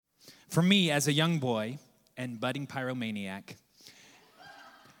For me, as a young boy and budding pyromaniac,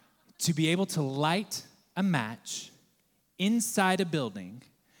 to be able to light a match inside a building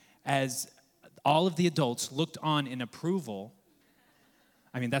as all of the adults looked on in approval,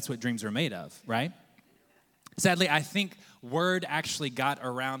 I mean, that's what dreams are made of, right? Sadly, I think word actually got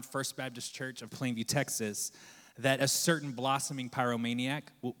around First Baptist Church of Plainview, Texas, that a certain blossoming pyromaniac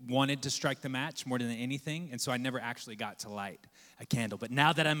wanted to strike the match more than anything, and so I never actually got to light a candle. But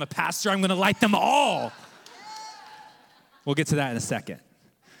now that I'm a pastor, I'm going to light them all. We'll get to that in a second.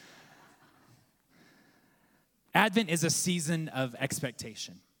 Advent is a season of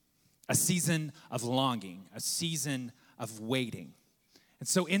expectation, a season of longing, a season of waiting. And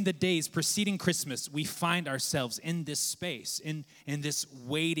so in the days preceding Christmas, we find ourselves in this space, in this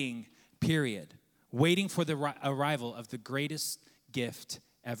waiting period, waiting for the arrival of the greatest gift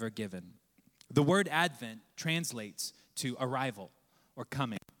ever given. The word Advent translates to arrival or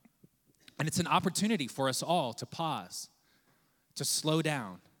coming. And it's an opportunity for us all to pause, to slow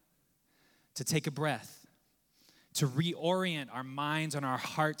down, to take a breath, to reorient our minds and our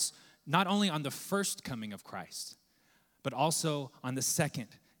hearts, not only on the first coming of Christ, but also on the second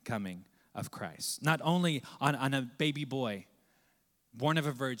coming of Christ. Not only on a baby boy, born of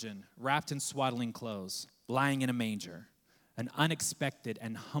a virgin, wrapped in swaddling clothes, lying in a manger, an unexpected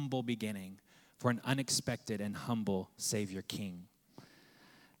and humble beginning for an unexpected and humble Savior King.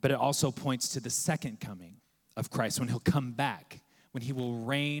 But it also points to the second coming of Christ, when he'll come back, when he will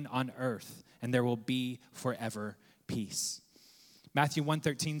reign on earth, and there will be forever peace. Matthew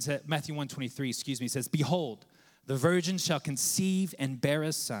 1:23 says, "Behold, the virgin shall conceive and bear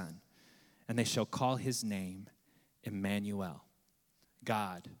a son, and they shall call his name Emmanuel,"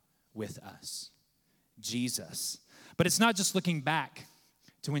 God with us, Jesus. But it's not just looking back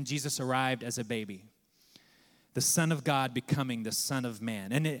to when Jesus arrived as a baby, the Son of God becoming the Son of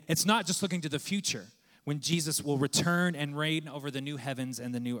Man. And it's not just looking to the future, when Jesus will return and reign over the new heavens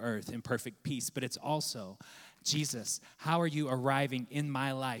and the new earth in perfect peace. But it's also, Jesus, how are you arriving in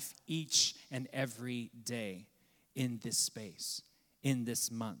my life each and every day in this space, in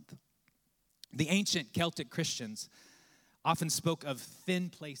this month? The ancient Celtic Christians often spoke of thin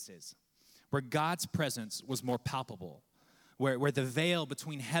places where God's presence was more palpable, where the veil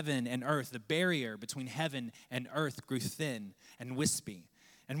between heaven and earth, the barrier between heaven and earth grew thin and wispy.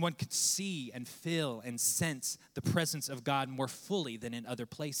 And one could see and feel and sense the presence of God more fully than in other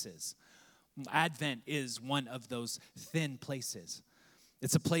places. Advent is one of those thin places.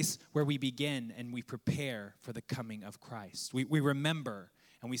 It's a place where we begin and we prepare for the coming of Christ. We remember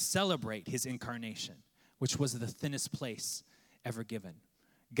and we celebrate his incarnation, which was the thinnest place ever given.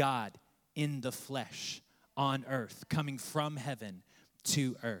 God in the flesh on earth, coming from heaven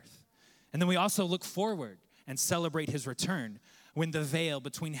to earth. And then we also look forward and celebrate his return, when the veil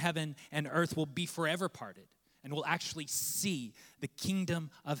between heaven and earth will be forever parted, and we'll actually see the kingdom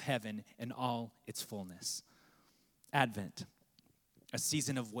of heaven in all its fullness. Advent, a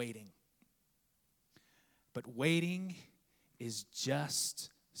season of waiting. But waiting is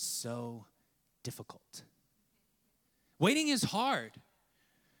just so difficult. Waiting is hard,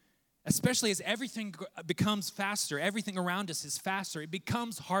 especially as everything becomes faster. Everything around us is faster. It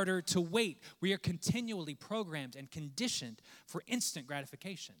becomes harder to wait. We are continually programmed and conditioned for instant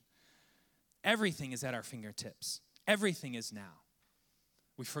gratification. Everything is at our fingertips. Everything is now.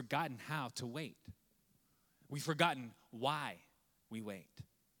 We've forgotten how to wait. We've forgotten why we wait.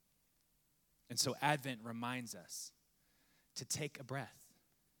 And so Advent reminds us to take a breath,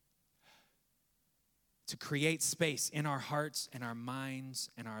 to create space in our hearts and our minds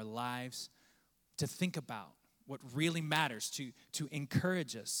and our lives, to think about what really matters, to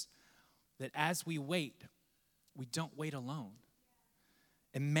encourage us that as we wait, we don't wait alone.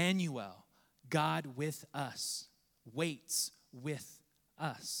 Emmanuel, God with us, waits with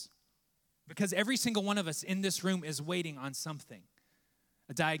us. Because every single one of us in this room is waiting on something: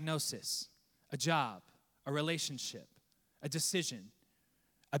 a diagnosis, a job, a relationship, a decision,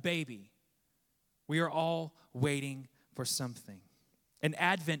 a baby. We are all waiting for something. And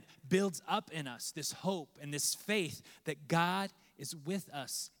Advent builds up in us this hope and this faith that God is with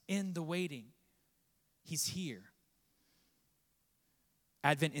us in the waiting. He's here.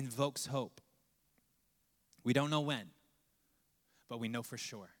 Advent invokes hope. We don't know when, but we know for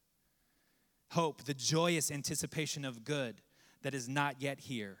sure. Hope, the joyous anticipation of good that is not yet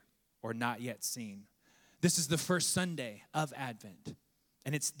here or not yet seen. This is the first Sunday of Advent,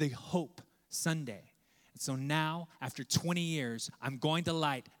 and it's the Hope Sunday. And so now, after 20 years, I'm going to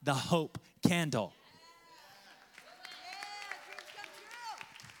light the hope candle.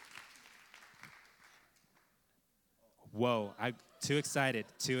 Whoa, I'm too excited,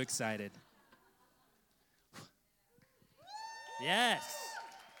 too excited. Yes.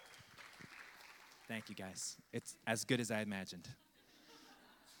 Thank you, guys. It's as good as I imagined.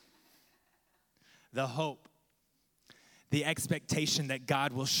 The hope, the expectation that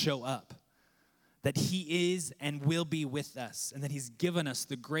God will show up, that he is and will be with us, and that he's given us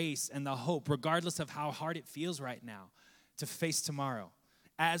the grace and the hope, regardless of how hard it feels right now, to face tomorrow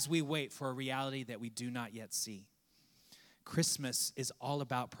as we wait for a reality that we do not yet see. Christmas is all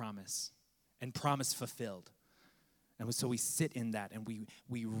about promise and promise fulfilled. And so we sit in that and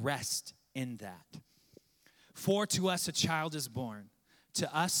we rest in that. For to us a child is born,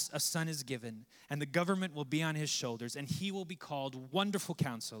 to us a son is given, and the government will be on his shoulders, and he will be called Wonderful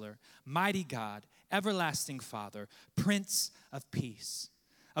Counselor, Mighty God, Everlasting Father, Prince of Peace.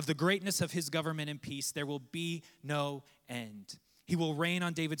 Of the greatness of his government and peace, there will be no end. He will reign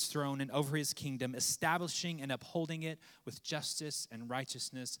on David's throne and over his kingdom, establishing and upholding it with justice and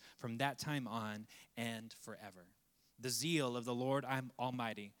righteousness from that time on and forever. The zeal of the Lord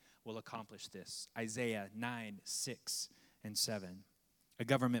Almighty will accomplish this. Isaiah 9, 6, and 7. A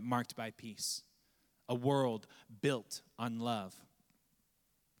government marked by peace. A world built on love.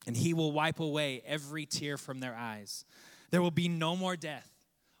 And he will wipe away every tear from their eyes. There will be no more death,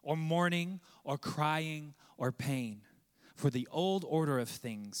 or mourning, or crying, or pain. For the old order of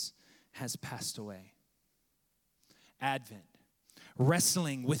things has passed away. Advent,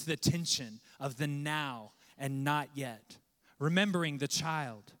 wrestling with the tension of the now and not yet, remembering the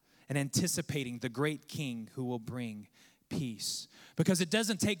child and anticipating the great king who will bring peace. Because it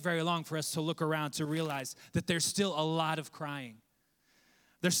doesn't take very long for us to look around to realize that there's still a lot of crying.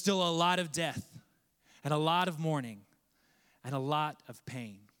 There's still a lot of death and a lot of mourning and a lot of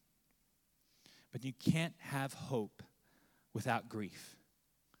pain. But you can't have hope without grief.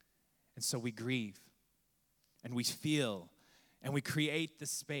 And so we grieve and we feel and we create the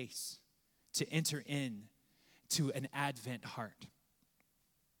space to enter in to an Advent heart,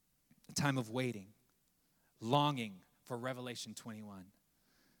 a time of waiting, longing for Revelation 21.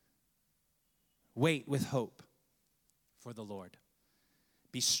 Wait with hope for the Lord.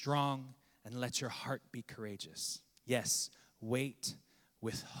 Be strong and let your heart be courageous. Yes, wait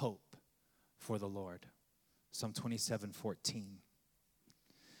with hope for the Lord. Psalm 27:14.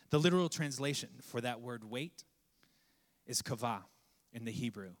 The literal translation for that word wait is kavah in the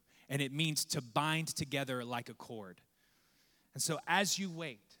Hebrew, and it means to bind together like a cord. And so as you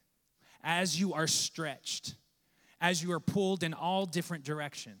wait, as you are stretched, as you are pulled in all different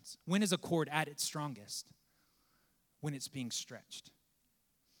directions, when is a cord at its strongest? When it's being stretched.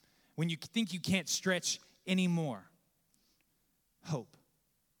 When you think you can't stretch anymore. Hope.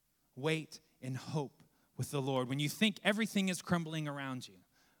 Wait in hope with the Lord. When you think everything is crumbling around you,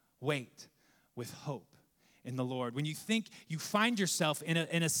 wait with hope in the Lord. When you think you find yourself in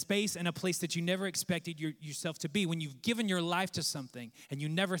a space and a place that you never expected yourself to be, when you've given your life to something and you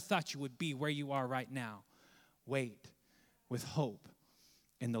never thought you would be where you are right now, wait with hope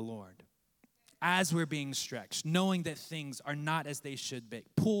in the Lord. As we're being stretched, knowing that things are not as they should be,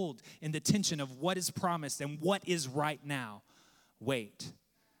 pulled in the tension of what is promised and what is right now, wait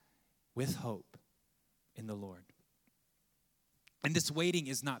with hope in the Lord. And this waiting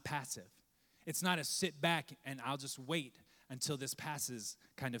is not passive. It's not a sit back and I'll just wait until this passes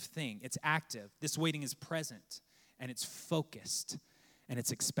kind of thing. It's active. This waiting is present and it's focused and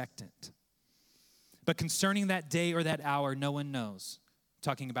it's expectant. But concerning that day or that hour, no one knows.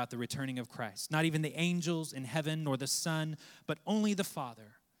 Talking about the returning of Christ. Not even the angels in heaven nor the Son, but only the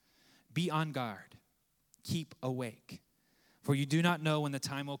Father. Be on guard. Keep awake. For you do not know when the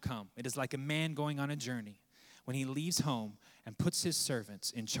time will come. It is like a man going on a journey when he leaves home and puts his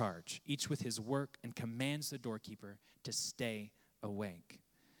servants in charge, each with his work, and commands the doorkeeper to stay awake.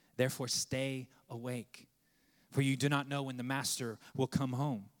 Therefore, stay awake. For you do not know when the master will come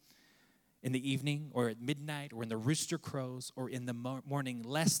home. In the evening, or at midnight, or when the rooster crows, or in the morning,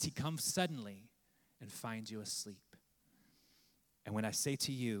 lest he come suddenly and find you asleep. And when I say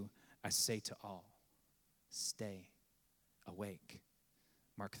to you, I say to all, stay awake.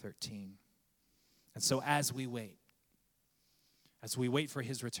 Mark 13. And so as we wait for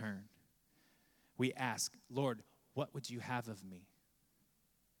his return, we ask, Lord, what would you have of me?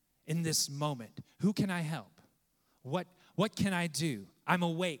 In this moment, who can I help? What can I do? I'm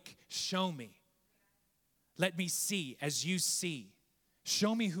awake. Show me. Let me see as you see.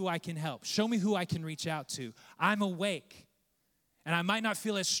 Show me who I can help. Show me who I can reach out to. I'm awake. And I might not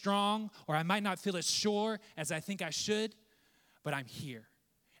feel as strong or I might not feel as sure as I think I should, but I'm here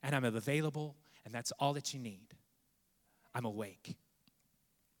and I'm available, and that's all that you need. I'm awake.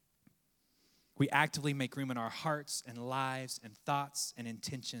 We actively make room in our hearts and lives and thoughts and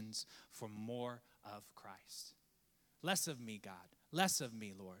intentions for more of Christ. Less of me, God. Less of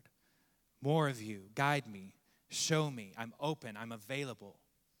me, Lord. More of you. Guide me. Show me. I'm open. I'm available.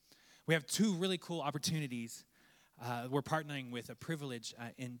 We have two really cool opportunities. We're partnering with a privilege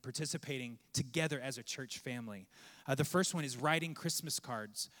in participating together as a church family. The first one is writing Christmas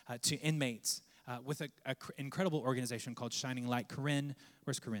cards to inmates with an incredible organization called Shining Light. Corinne,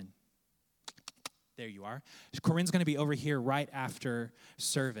 where's Corinne? There you are. Corinne's going to be over here right after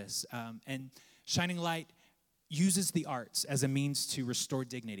service. And Shining Light uses the arts as a means to restore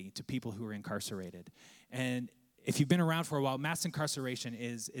dignity to people who are incarcerated. And if you've been around for a while, mass incarceration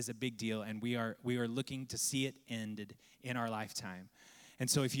is a big deal, and we are looking to see it ended in our lifetime. And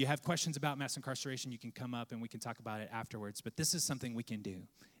so if you have questions about mass incarceration, you can come up and we can talk about it afterwards. But this is something we can do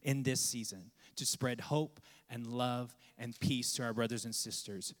in this season to spread hope and love and peace to our brothers and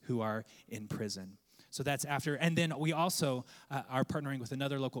sisters who are in prison. So that's after. And then we also are partnering with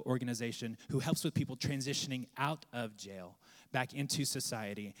another local organization who helps with people transitioning out of jail back into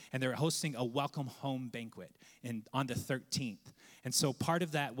society. And they're hosting a welcome home banquet on the 13th. And so part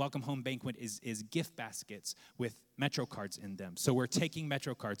of that welcome home banquet is gift baskets with Metro cards in them. So we're taking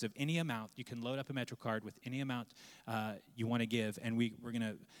Metro cards of any amount. You can load up a Metro card with any amount you want to give. And we're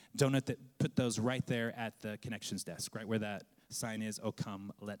going to put those right there at the connections desk, right where that sign is, "Oh,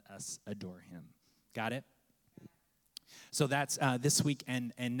 come, let us adore him." Got it? So that's this week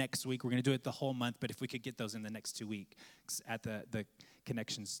and next week. We're going to do it the whole month, but if we could get those in the next 2 weeks at the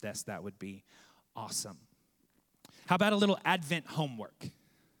connections desk, that would be awesome. How about a little Advent homework?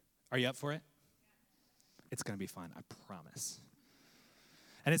 Are you up for it? It's going to be fun, I promise.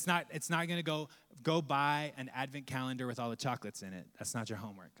 And it's not going to go buy an Advent calendar with all the chocolates in it. That's not your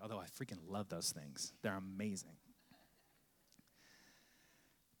homework, although I freaking love those things. They're amazing.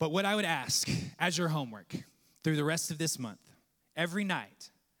 But what I would ask as your homework through the rest of this month, every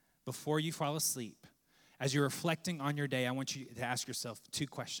night before you fall asleep, as you're reflecting on your day, I want you to ask yourself 2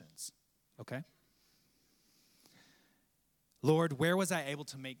 questions, okay? Lord, where was I able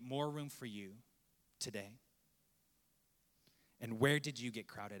to make more room for you today? And where did you get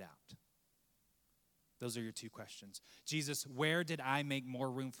crowded out? Those are your 2 questions. Jesus, where did I make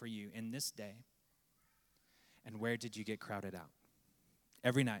more room for you in this day? And where did you get crowded out?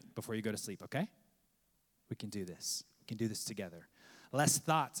 Every night before you go to sleep, okay? We can do this. We can do this together. Less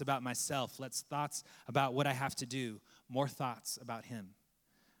thoughts about myself. Less thoughts about what I have to do. More thoughts about him.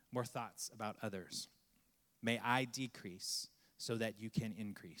 More thoughts about others. May I decrease so that you can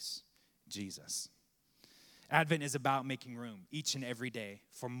increase. Jesus. Advent is about making room each and every day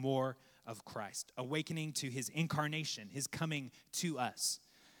for more of Christ. Awakening to his incarnation, his coming to us,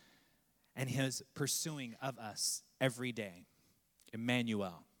 and his pursuing of us every day.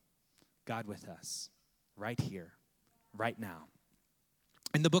 Emmanuel, God with us, right here, right now.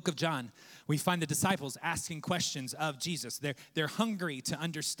 In the book of John, we find the disciples asking questions of Jesus. They're hungry to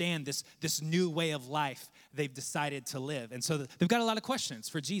understand this new way of life they've decided to live. And so they've got a lot of questions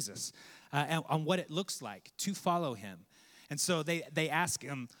for Jesus on what it looks like to follow him. And so they ask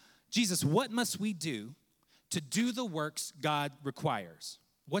him, Jesus, what must we do to do the works God requires?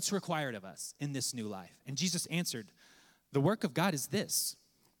 What's required of us in this new life? And Jesus answered, the work of God is this,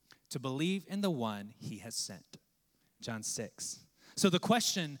 to believe in the one he has sent. John 6. So the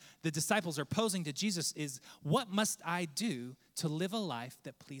question the disciples are posing to Jesus is, what must I do to live a life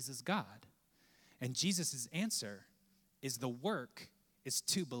that pleases God? And Jesus' answer is the work is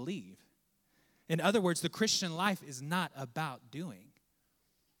to believe. In other words, the Christian life is not about doing.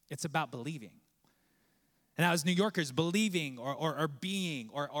 It's about believing. And as New Yorkers, believing or being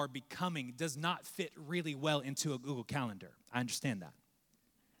or becoming does not fit really well into a Google Calendar. I understand that.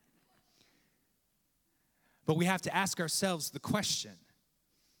 But we have to ask ourselves the question,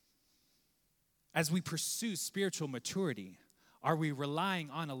 as we pursue spiritual maturity, are we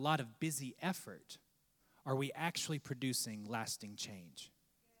relying on a lot of busy effort? Are we actually producing lasting change?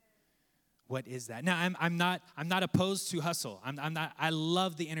 What is that? Now, I'm not opposed to hustle. I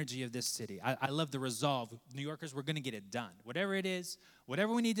love the energy of this city. I love the resolve. New Yorkers, we're going to get it done. Whatever it is,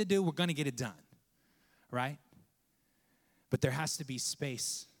 whatever we need to do, we're going to get it done, right? But there has to be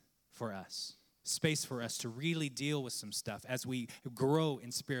space for us to really deal with some stuff as we grow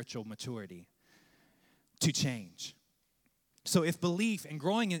in spiritual maturity to change. So if belief and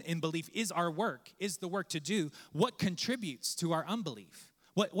growing in belief is our work, is the work to do, what contributes to our unbelief?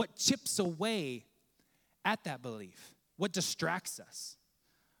 What chips away at that belief? What distracts us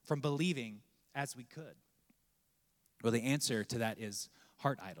from believing as we could? Well, the answer to that is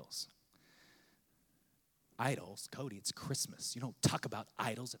heart idols. Idols, Cody, it's Christmas. You don't talk about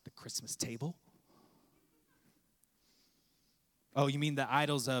idols at the Christmas table. Oh, you mean the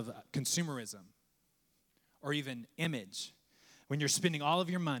idols of consumerism or even image? When you're spending all of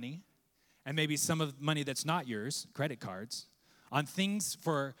your money, and maybe some of money that's not yours, credit cards, on things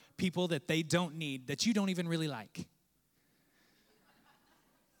for people that they don't need, that you don't even really like.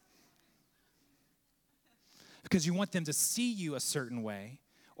 Because you want them to see you a certain way,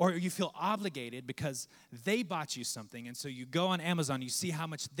 or you feel obligated because they bought you something, and so you go on Amazon, you see how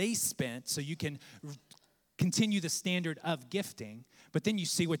much they spent, so you can continue the standard of gifting, but then you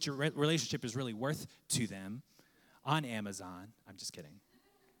see what your relationship is really worth to them on Amazon. I'm just kidding.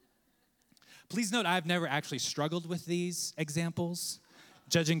 Please note, I've never actually struggled with these examples,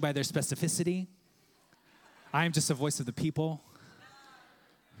 judging by their specificity. I am just a voice of the people,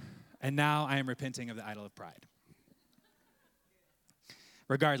 and now I am repenting of the idol of pride.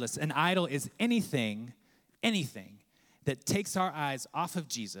 Regardless, an idol is anything that takes our eyes off of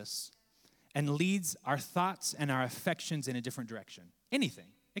Jesus and leads our thoughts and our affections in a different direction. Anything.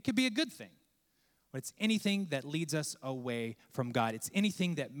 It could be a good thing, but it's anything that leads us away from God. It's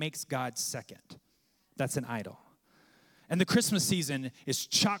anything that makes God second. That's an idol. And the Christmas season is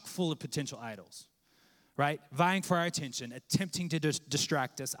chock full of potential idols, right? Vying for our attention, attempting to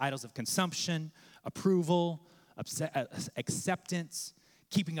distract us, idols of consumption, approval, acceptance,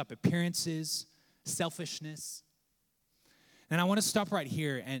 keeping up appearances, selfishness. And I want to stop right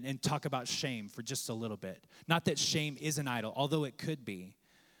here and talk about shame for just a little bit. Not that shame is an idol, although it could be.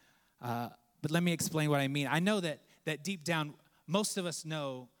 But let me explain what I mean. I know that deep down, most of us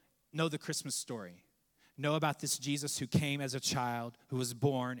know the Christmas story. Know about this Jesus who came as a child, who was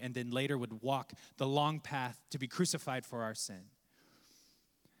born, and then later would walk the long path to be crucified for our sin.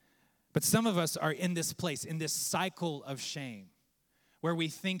 But some of us are in this place, in this cycle of shame, where we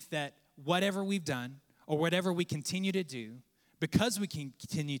think that whatever we've done or whatever we continue to do, because we can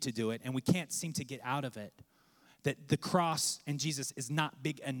continue to do it and we can't seem to get out of it, that the cross and Jesus is not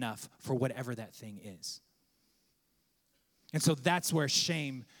big enough for whatever that thing is. And so that's where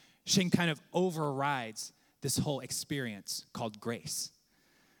shame kind of overrides this whole experience called grace.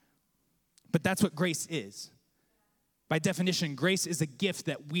 But that's what grace is. By definition, grace is a gift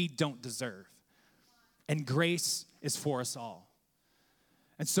that we don't deserve. And grace is for us all.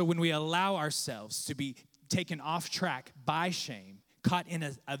 And so when we allow ourselves to be taken off track by shame, caught in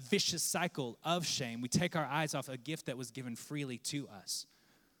a vicious cycle of shame, we take our eyes off a gift that was given freely to us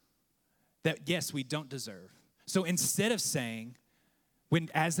that, yes, we don't deserve. So instead of saying,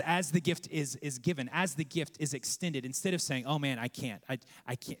 as the gift is given, as the gift is extended, instead of saying, oh man, I can't,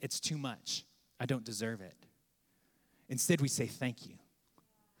 it's too much, I don't deserve it. Instead we say, thank you.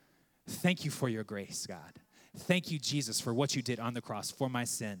 Thank you for your grace, God. Thank you, Jesus, for what you did on the cross for my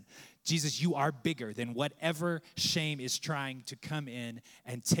sin. Jesus, you are bigger than whatever shame is trying to come in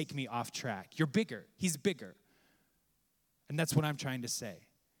and take me off track. You're bigger. He's bigger. And that's what I'm trying to say.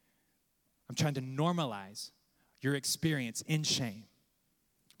 I'm trying to normalize your experience in shame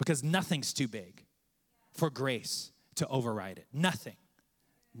because nothing's too big for grace to override it. Nothing.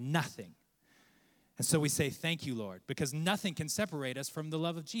 Nothing. And so we say, thank you, Lord, because nothing can separate us from the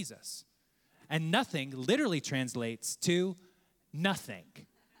love of Jesus. And nothing literally translates to nothing.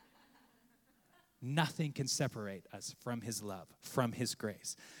 Nothing can separate us from his love, from his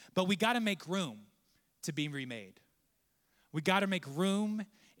grace. But we got to make room to be remade. We got to make room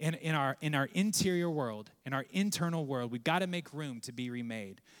in our interior world, in our internal world. We got to make room to be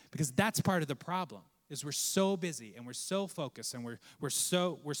remade because that's part of the problem. Is we're so busy and we're so focused and we're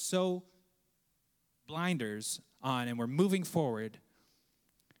so blinders on and we're moving forward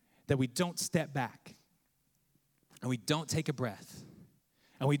that we don't step back and we don't take a breath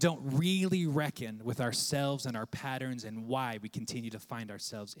and we don't really reckon with ourselves and our patterns and why we continue to find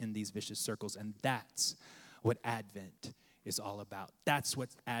ourselves in these vicious circles. And that's what Advent is all about. That's what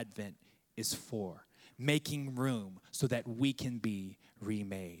Advent is for. Making room so that we can be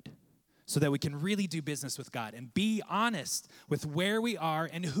remade. So that we can really do business with God and be honest with where we are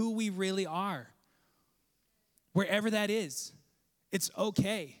and who we really are. Wherever that is, it's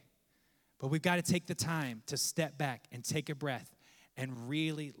okay. But we've got to take the time to step back and take a breath and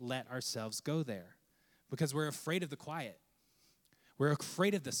really let ourselves go there. Because we're afraid of the quiet. We're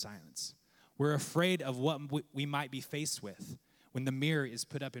afraid of the silence. We're afraid of what we might be faced with when the mirror is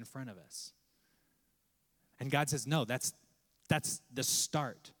put up in front of us. And God says, no, that's the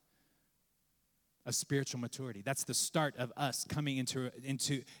start of spiritual maturity. That's the start of us coming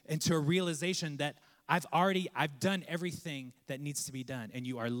into a realization that I've done everything that needs to be done. And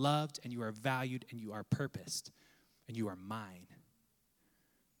you are loved, and you are valued, and you are purposed, and you are mine.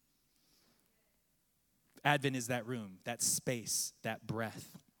 Advent is that room, that space, that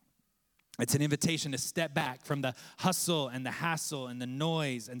breath It's an invitation to step back from the hustle and the hassle and the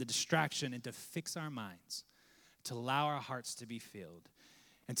noise and the distraction and to fix our minds, to allow our hearts to be filled,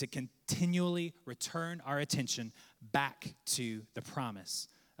 and to continually return our attention back to the promise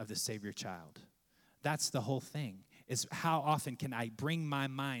of the Savior child. That's the whole thing, is how often can I bring my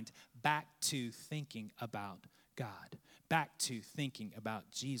mind back to thinking about God, back to thinking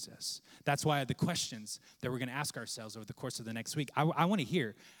about Jesus. That's why the questions that we're going to ask ourselves over the course of the next week, I want to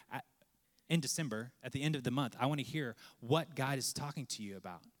hear in December, at the end of the month, I want to hear what God is talking to you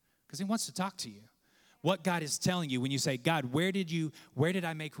about, because he wants to talk to you. What God is telling you when you say, God, where did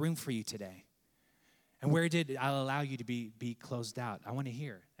I make room for you today? And where did I allow you to be closed out? I want to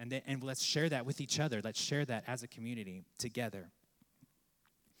hear. And let's share that with each other. Let's share that as a community together.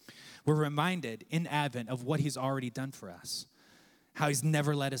 We're reminded in Advent of what he's already done for us. How he's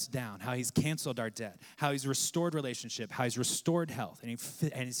never let us down, how he's canceled our debt, how he's restored relationship, how he's restored health, and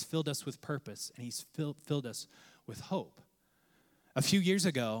he's filled us with purpose, and he's filled us with hope. A few years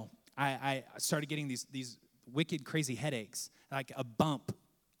ago, I started getting these wicked, crazy headaches, like a bump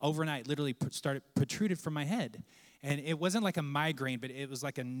overnight literally protruded from my head. And it wasn't like a migraine, but it was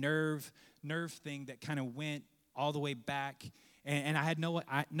like a nerve thing that kind of went all the way back. And I had no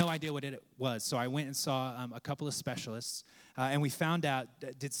idea what it was. So I went and saw a couple of specialists, and we found out,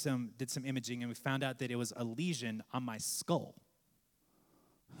 did some imaging, and we found out that it was a lesion on my skull.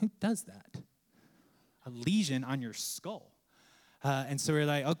 Who does that? A lesion on your skull. And so we're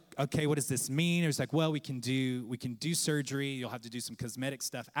like, okay, what does this mean? It was like, well, we can do surgery. You'll have to do some cosmetic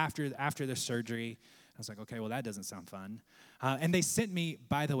stuff after the surgery. I was like, okay, well, that doesn't sound fun. And they sent me,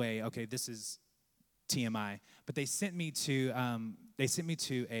 by the way, okay, this is TMI, but they sent me to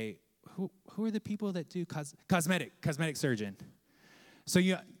a who are the people that do cosmetic surgeon. So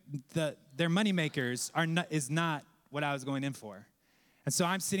their money makers is not what I was going in for. And so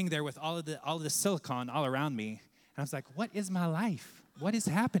I'm sitting there with all of the silicone all around me, and I was like, what is my life? What is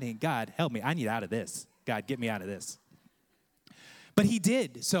happening? God, help me. I need out of this. God, get me out of this. But he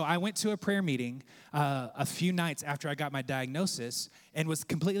did. So I went to a prayer meeting a few nights after I got my diagnosis and was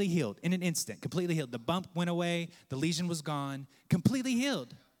completely healed in an instant, completely healed. The bump went away. The lesion was gone, completely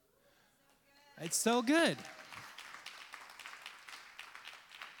healed. It's so good.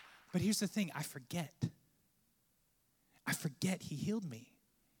 But here's the thing. I forget he healed me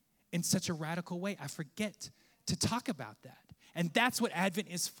in such a radical way. I forget to talk about that. And that's what Advent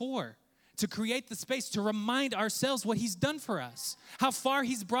is for. To create the space to remind ourselves what he's done for us, how far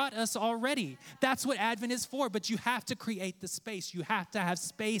he's brought us already. That's what Advent is for, but you have to create the space. You have to have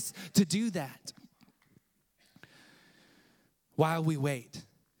space to do that. While we wait,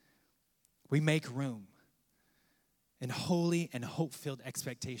 we make room in holy and hope-filled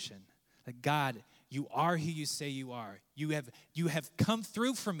expectation that God, you are who you say you are. You have come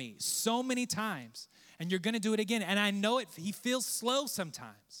through for me so many times, and you're going to do it again. And I know he feels slow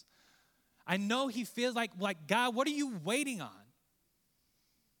sometimes. I know he feels like, God, what are you waiting on?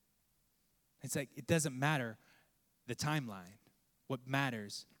 It's like, it doesn't matter the timeline. What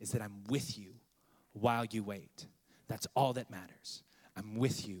matters is that I'm with you while you wait. That's all that matters. I'm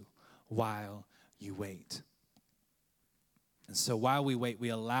with you while you wait. And so while we wait, we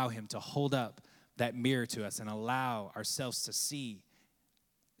allow him to hold up that mirror to us and allow ourselves to see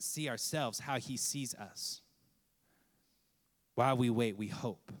ourselves how he sees us. While we wait, we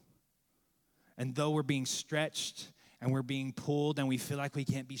hope. And though we're being stretched and we're being pulled and we feel like we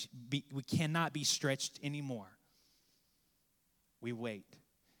cannot be stretched anymore, we wait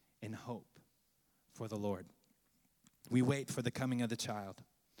in hope for the Lord. We wait for the coming of the child.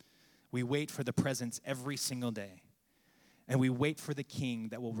 We wait for the presence every single day. And we wait for the King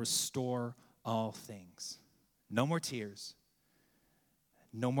that will restore all things. No more tears.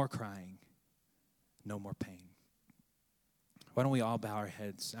 No more crying. No more pain. Why don't we all bow our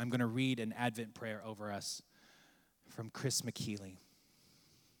heads? I'm going to read an Advent prayer over us from Chris McKeely.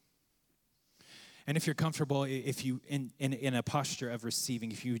 And if you're comfortable, if you in a posture of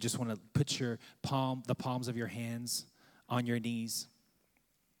receiving, if you just want to put the palms of your hands on your knees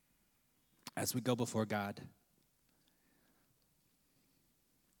as we go before God.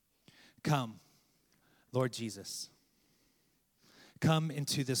 Come, Lord Jesus. Come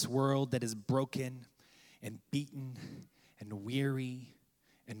into this world that is broken and beaten and weary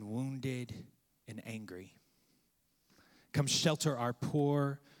and wounded and angry. Come shelter our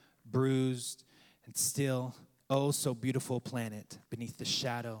poor, bruised, and still, oh, so beautiful planet beneath the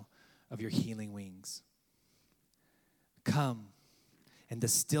shadow of your healing wings. Come in the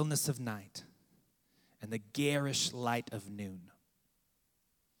stillness of night and the garish light of noon.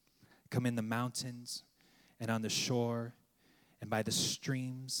 Come in the mountains and on the shore and by the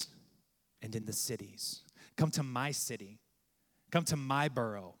streams and in the cities. Come to my city. Come to my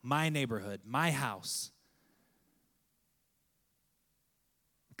borough, my neighborhood, my house.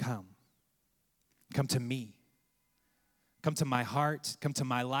 Come. Come to me. Come to my heart. Come to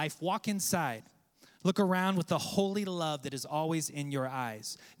my life. Walk inside. Look around with the holy love that is always in your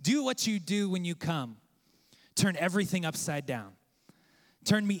eyes. Do what you do when you come. Turn everything upside down.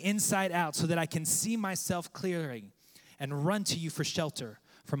 Turn me inside out so that I can see myself clearly and run to you for shelter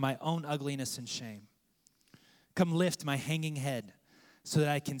from my own ugliness and shame. Come lift my hanging head so that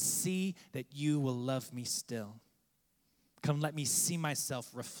I can see that you will love me still. Come let me see myself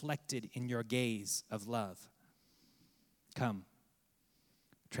reflected in your gaze of love. Come,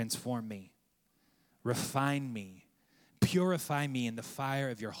 transform me, refine me, purify me in the fire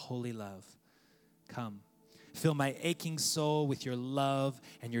of your holy love. Come, fill my aching soul with your love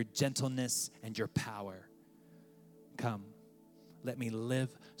and your gentleness and your power. Come, let me live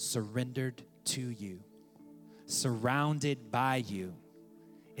surrendered to you, surrounded by you,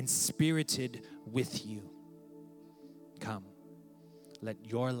 inspirited with you. Come, let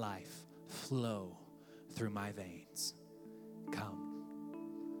your life flow through my veins. Come,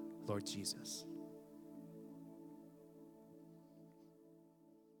 Lord Jesus.